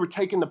ground and we were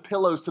taking the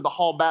pillows to the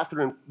hall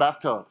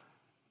bathtub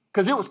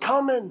because it was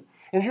coming.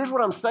 And here's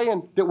what I'm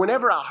saying, that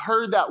whenever I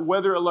heard that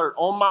weather alert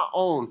on my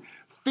own,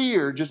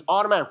 fear just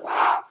automatically,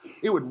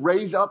 it would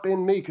raise up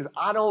in me because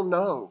I don't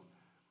know.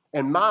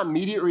 And my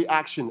immediate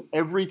reaction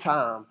every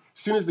time,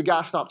 as soon as the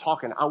guy stopped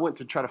talking, I went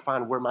to try to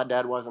find where my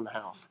dad was in the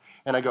house.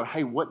 And I go,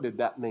 hey, what did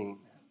that mean?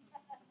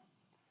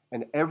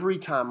 And every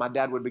time my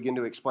dad would begin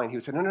to explain, he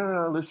would say,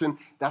 no, listen,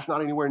 that's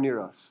not anywhere near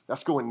us.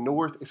 That's going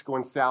north, it's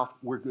going south,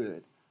 we're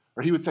good.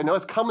 Or he would say, no,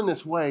 it's coming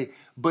this way,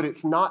 but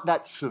it's not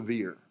that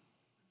severe.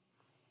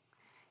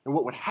 And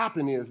what would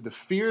happen is the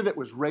fear that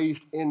was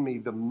raised in me,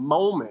 the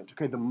moment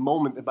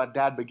that my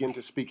dad began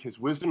to speak his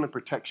wisdom and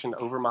protection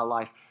over my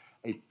life,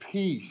 a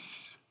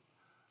peace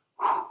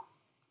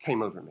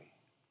came over me.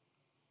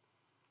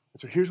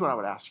 And so here's what I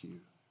would ask you.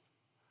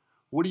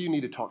 What do you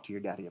need to talk to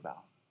your daddy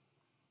about?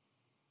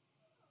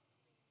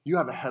 You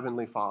have a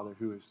heavenly Father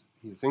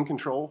he is in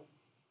control.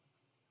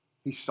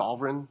 He's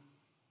sovereign.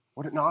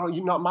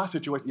 Not my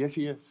situation. Yes,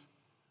 he is.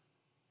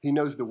 He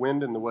knows the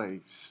wind and the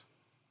waves.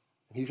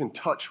 He's in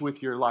touch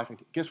with your life. And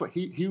guess what?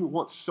 He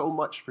wants so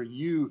much for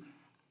you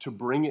to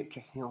bring it to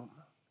him.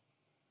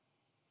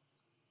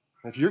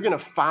 If you're going to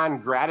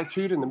find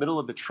gratitude in the middle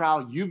of the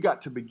trial, you've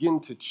got to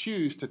begin to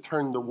choose to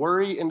turn the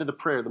worry into the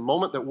prayer. The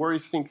moment that worry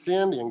sinks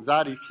in, the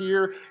anxiety's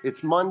here,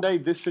 it's Monday,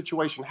 this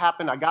situation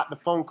happened, I got the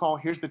phone call,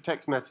 here's the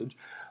text message.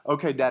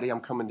 Okay, Daddy, I'm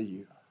coming to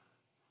you.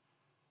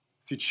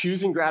 See,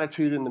 choosing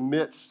gratitude in the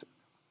midst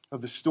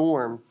of the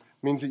storm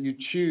means that you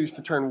choose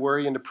to turn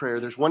worry into prayer.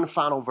 There's one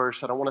final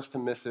verse, I don't want us to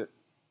miss it.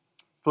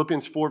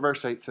 Philippians 4,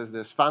 verse 8 says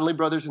this, finally,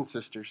 brothers and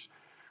sisters,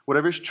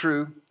 whatever is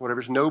true,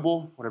 whatever is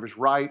noble, whatever is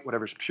right,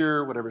 whatever is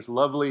pure, whatever is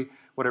lovely,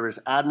 whatever is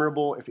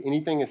admirable, if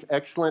anything is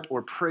excellent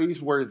or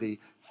praiseworthy,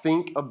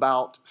 think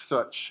about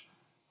such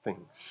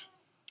things.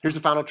 Here's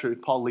the final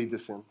truth Paul leads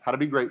us in. How to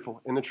be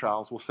grateful in the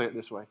trials, we'll say it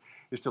this way,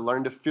 is to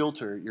learn to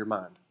filter your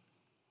mind.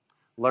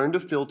 Learn to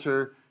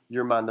filter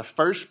your mind. The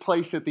first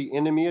place that the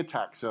enemy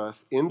attacks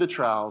us in the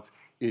trials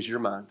is your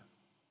mind.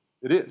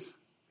 It is.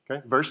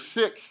 Okay? Verse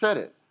 6 said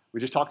it. We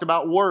just talked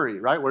about worry,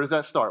 right? Where does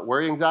that start?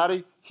 Worry,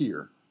 anxiety?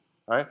 Here.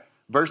 Right?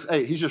 Verse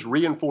 8, he's just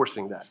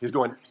reinforcing that. He's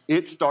going,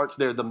 it starts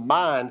there. The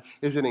mind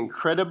is an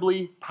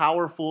incredibly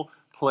powerful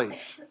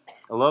place.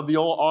 I love the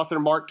old author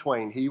Mark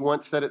Twain. He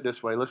once said it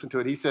this way. Listen to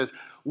it. He says,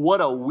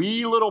 what a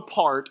wee little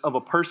part of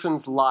a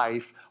person's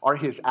life are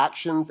his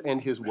actions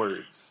and his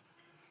words.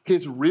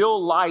 His real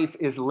life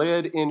is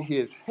led in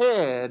his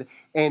head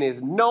and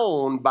is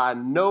known by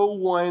no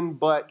one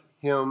but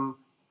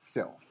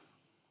himself.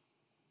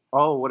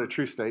 Oh, what a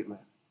true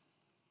statement.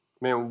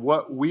 Man,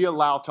 what we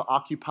allow to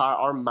occupy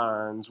our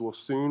minds will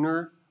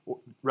sooner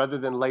rather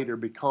than later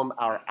become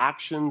our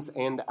actions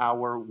and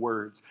our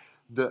words.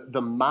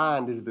 The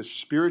mind is the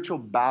spiritual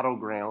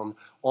battleground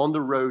on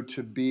the road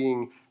to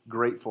being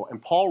grateful.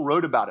 And Paul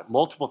wrote about it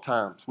multiple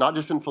times, not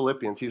just in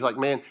Philippians. He's like,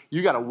 man,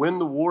 you got to win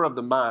the war of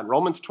the mind.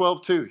 Romans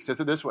 12:2, he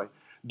says it this way.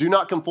 Do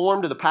not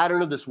conform to the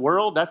pattern of this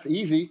world. That's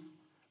easy.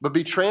 But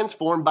be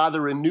transformed by the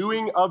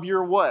renewing of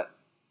your what?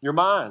 Your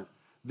mind.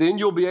 Then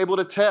you'll be able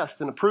to test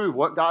and approve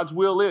what God's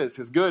will is,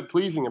 his good,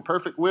 pleasing, and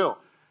perfect will.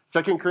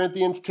 2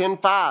 Corinthians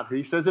 10:5,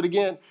 he says it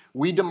again.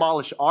 We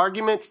demolish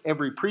arguments,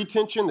 every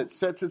pretension that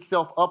sets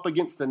itself up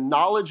against the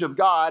knowledge of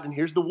God, and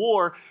here's the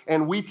war,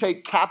 and we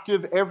take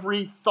captive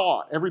every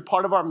thought, every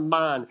part of our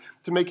mind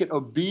to make it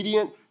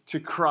obedient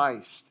to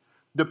Christ.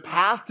 The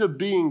path to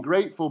being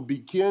grateful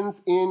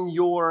begins in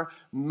your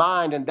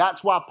mind. And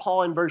that's why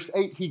Paul in verse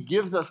 8, he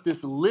gives us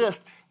this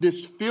list,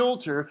 this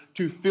filter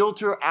to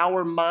filter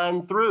our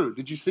mind through.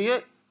 Did you see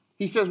it?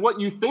 He says what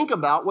you think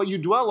about, what you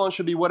dwell on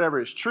should be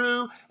whatever is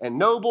true and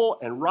noble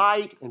and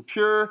right and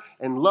pure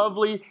and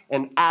lovely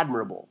and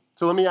admirable.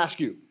 So let me ask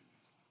you,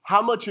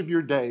 how much of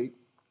your day,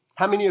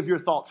 how many of your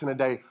thoughts in a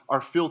day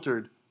are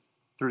filtered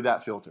through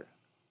that filter?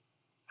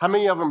 How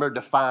many of them are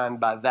defined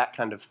by that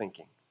kind of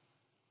thinking?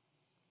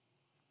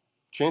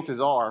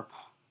 Chances are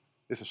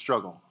it's a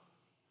struggle,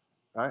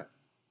 right?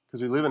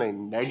 Because we live in a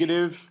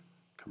negative,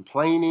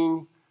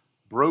 complaining,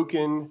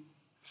 broken,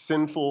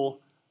 sinful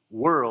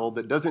world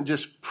that doesn't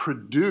just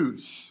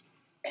produce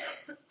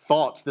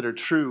thoughts that are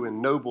true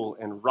and noble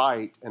and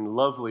right and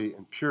lovely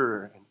and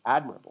pure and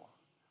admirable.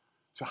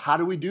 So how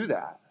do we do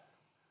that?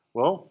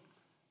 Well,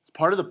 it's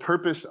part of the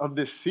purpose of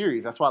this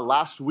series. That's why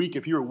last week,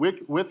 if you were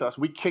with us,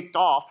 we kicked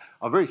off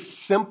a very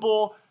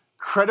simple,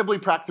 incredibly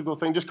practical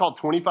thing just called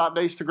 25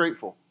 Days to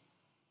Grateful.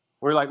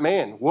 We're like,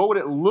 man, what would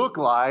it look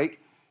like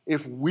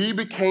if we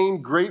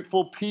became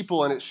grateful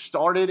people and it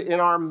started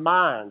in our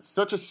minds?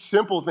 Such a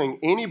simple thing.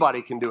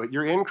 Anybody can do it.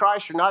 You're in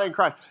Christ, you're not in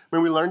Christ.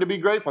 When we learn to be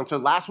grateful. And so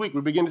last week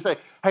we began to say,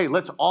 hey,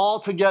 let's all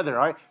together,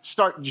 all right,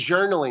 start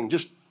journaling.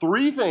 Just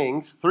three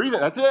things,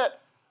 that's it.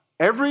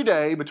 Every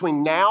day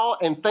between now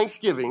and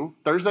Thanksgiving,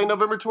 Thursday,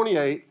 November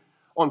 28th,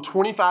 on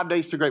 25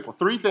 Days to Grateful.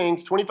 3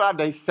 things, 25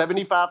 days,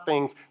 75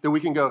 things that we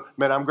can go,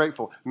 man, I'm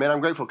grateful. Man, I'm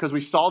grateful. Because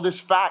we saw this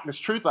fact, this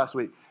truth last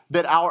week,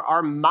 that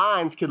our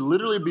minds can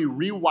literally be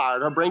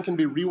rewired. Our brain can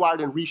be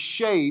rewired and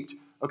reshaped,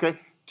 okay,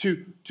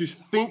 to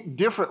think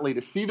differently,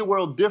 to see the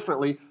world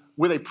differently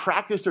with a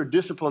practice or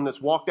discipline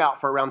that's walked out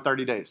for around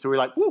 30 days. So we're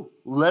like, woo,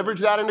 leverage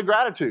that into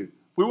gratitude.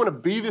 If we want to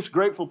be this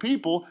grateful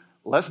people,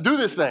 let's do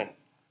this thing.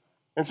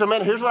 And so,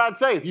 man, here's what I'd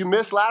say. If you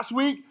missed last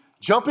week,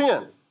 jump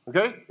in,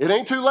 okay? It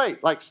ain't too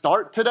late. Like,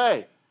 start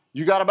today.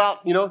 You got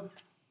about,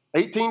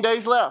 18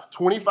 days left,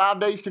 25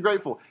 days to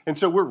grateful. And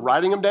so we're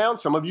writing them down,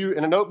 some of you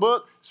in a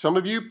notebook, some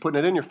of you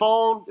putting it in your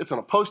phone. It's on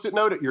a Post-it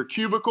note at your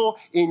cubicle,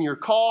 in your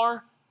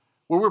car,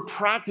 where we're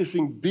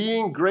practicing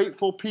being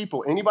grateful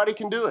people. Anybody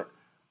can do it.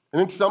 And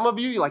then some of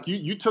you, like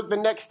you took the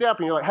next step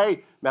and you're like,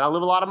 hey, man, I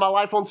live a lot of my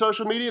life on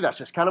social media. That's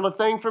just kind of a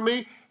thing for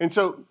me. And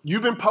so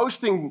you've been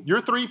posting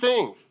your 3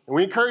 things. And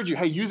we encourage you,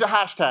 hey, use a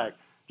hashtag.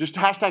 Just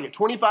hashtag it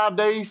 25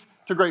 days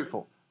to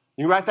grateful.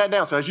 You can write that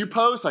down. So as you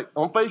post, like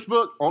on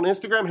Facebook, on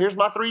Instagram, here's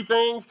my 3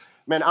 things.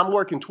 Man, I'm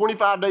working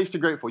 25 days to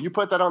grateful. You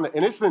put that on there.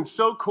 And it's been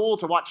so cool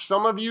to watch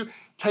some of you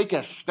take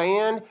a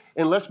stand.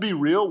 And let's be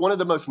real, one of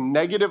the most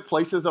negative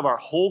places of our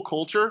whole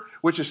culture,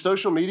 which is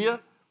social media.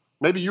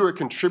 Maybe you were a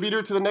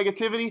contributor to the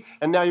negativity,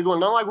 and now you're going,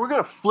 no, like we're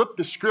going to flip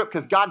the script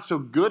because God's so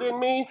good in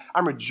me.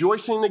 I'm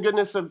rejoicing in the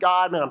goodness of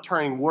God. Man, I'm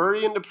turning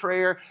worry into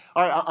prayer.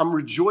 All right, I'm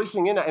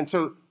rejoicing in that. And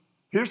so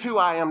here's who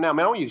I am now.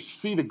 Man, I want you to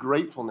see the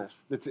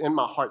gratefulness that's in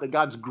my heart, that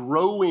God's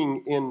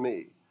growing in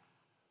me.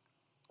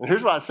 And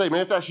here's what I say,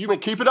 man, if that's you, man,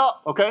 keep it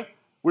up, okay?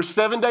 We're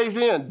 7 days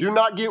in. Do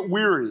not get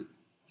weary.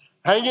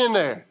 Hang in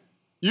there.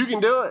 You can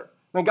do it.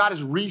 Man, God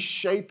is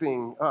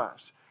reshaping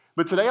us.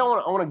 But today I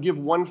want to give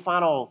one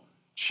final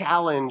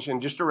challenge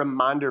and just a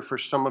reminder for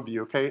some of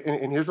you, okay?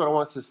 And here's what I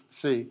want us to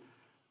see.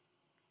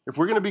 If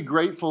we're going to be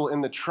grateful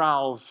in the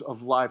trials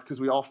of life,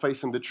 because we all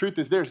face them, the truth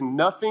is there's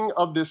nothing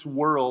of this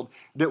world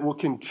that will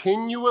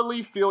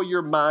continually fill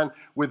your mind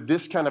with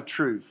this kind of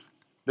truth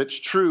that's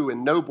true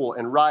and noble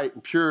and right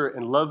and pure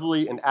and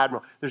lovely and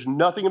admirable. There's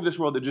nothing of this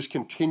world that just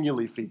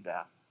continually feed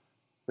that.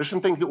 There's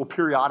some things that will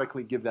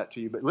periodically give that to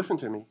you, but listen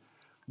to me.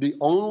 The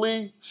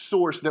only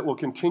source that will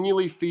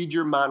continually feed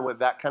your mind with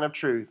that kind of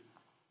truth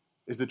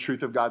is the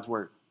truth of God's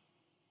word.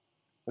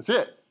 That's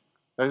it.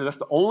 That's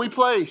the only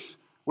place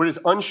where it is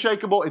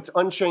unshakable, it's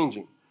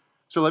unchanging.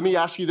 So let me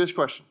ask you this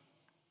question.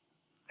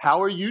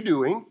 How are you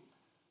doing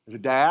as a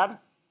dad,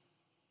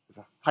 as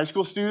a high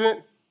school student,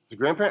 as a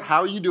grandparent?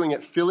 How are you doing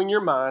at filling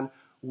your mind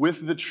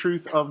with the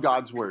truth of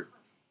God's word?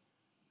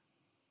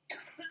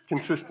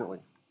 Consistently.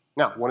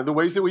 Now, one of the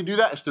ways that we do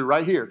that is through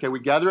right here. Okay, we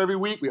gather every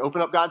week, we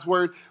open up God's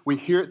word, we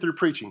hear it through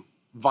preaching.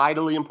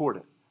 Vitally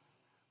important.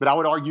 But I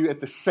would argue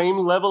at the same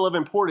level of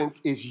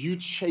importance is you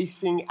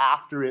chasing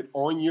after it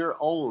on your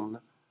own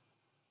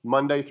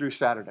Monday through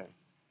Saturday.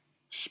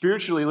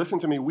 Spiritually, listen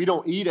to me, we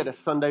don't eat at a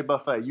Sunday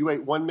buffet. You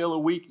ate 1 meal a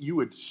week, you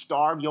would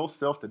starve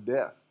yourself to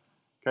death,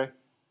 okay?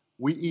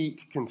 We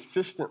eat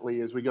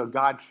consistently as we go,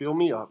 God, fill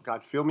me up.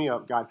 God, fill me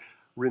up. God,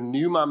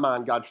 renew my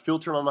mind. God,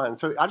 filter my mind.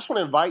 So I just want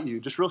to invite you,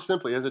 just real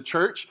simply, as a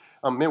church,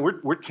 man,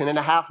 we're 10 and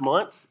a half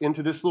months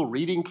into this little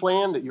reading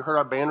plan that you heard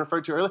our band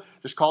refer to earlier,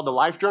 just called the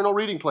Life Journal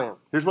Reading Plan.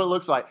 Here's what it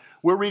looks like.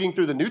 We're reading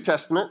through the New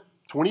Testament,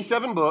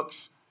 27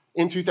 books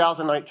in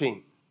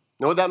 2019.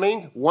 Know what that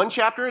means? 1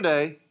 chapter a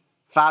day,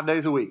 5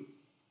 days a week.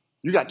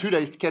 You got 2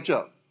 days to catch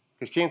up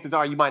because chances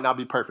are you might not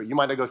be perfect. You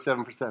might not go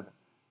 7 for 7.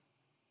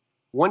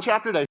 1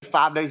 chapter a day,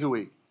 5 days a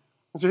week.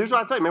 And so here's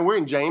what I'd say, man, we're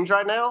in James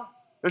right now.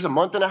 There's a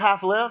month and a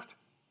half left.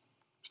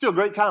 Still a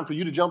great time for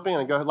you to jump in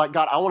and go, like,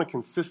 God, I want to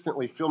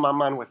consistently fill my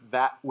mind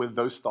with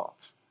those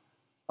thoughts.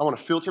 I want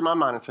to filter my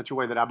mind in such a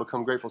way that I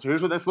become grateful. So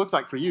here's what this looks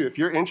like for you. If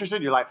you're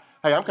interested, you're like,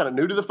 hey, I'm kind of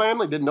new to the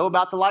family, didn't know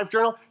about the Life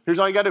Journal. Here's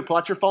all you got to do. Pull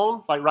out your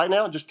phone, like right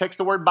now, just text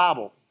the word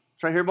Bible.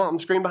 It's right here on the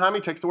screen behind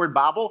me. Text the word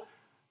Bible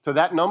to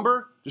that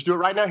number. Just do it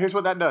right now. Here's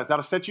what that does.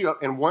 That'll set you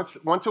up. And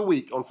once a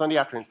week on Sunday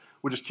afternoons,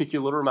 we'll just kick you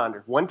a little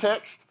reminder. One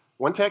text,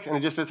 and it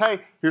just says, hey,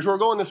 here's where we're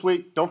going this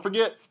week. Don't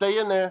forget, stay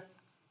in there.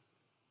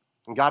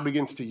 And God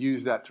begins to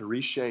use that to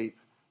reshape,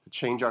 to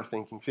change our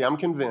thinking. See, I'm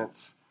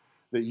convinced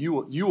that you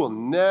will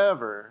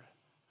never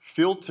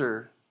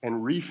filter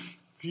and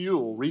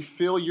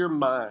refill your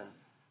mind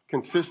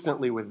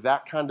consistently with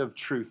that kind of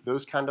truth,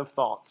 those kind of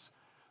thoughts,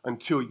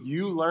 until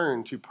you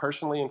learn to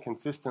personally and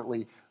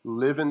consistently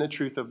live in the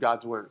truth of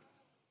God's word.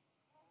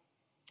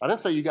 I didn't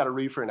say you got to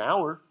read for an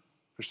hour.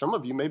 For some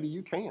of you, maybe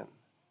you can.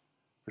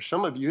 For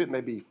some of you, it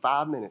may be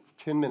 5 minutes,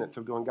 10 minutes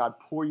of going, God,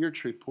 pour your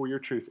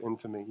truth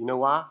into me. You know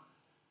why?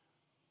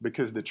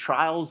 Because the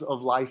trials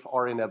of life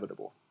are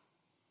inevitable.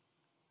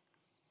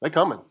 They're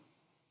coming.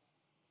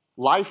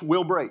 Life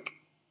will break.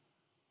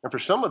 And for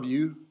some of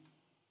you,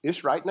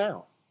 it's right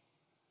now.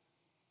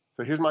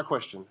 So here's my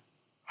question.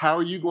 How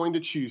are you going to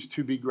choose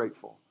to be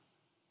grateful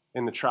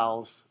in the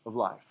trials of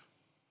life?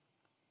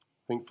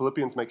 I think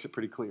Philippians makes it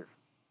pretty clear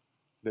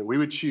that we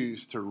would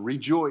choose to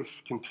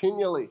rejoice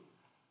continually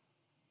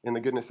in the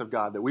goodness of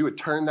God, that we would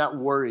turn that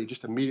worry,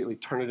 just immediately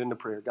turn it into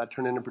prayer. God,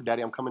 turn it into prayer.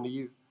 Daddy, I'm coming to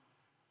you.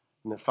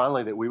 And then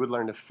finally, that we would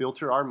learn to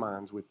filter our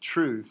minds with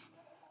truth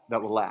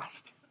that will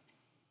last.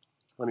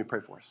 Let me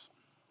pray for us.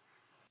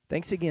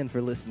 Thanks again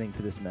for listening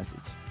to this message.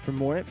 For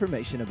more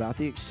information about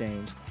The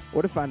Exchange,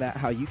 or to find out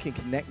how you can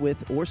connect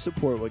with or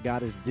support what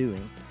God is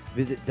doing,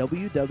 visit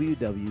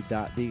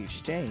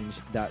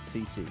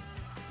www.theexchange.cc.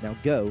 Now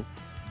go,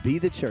 be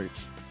the church,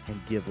 and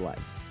give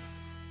life.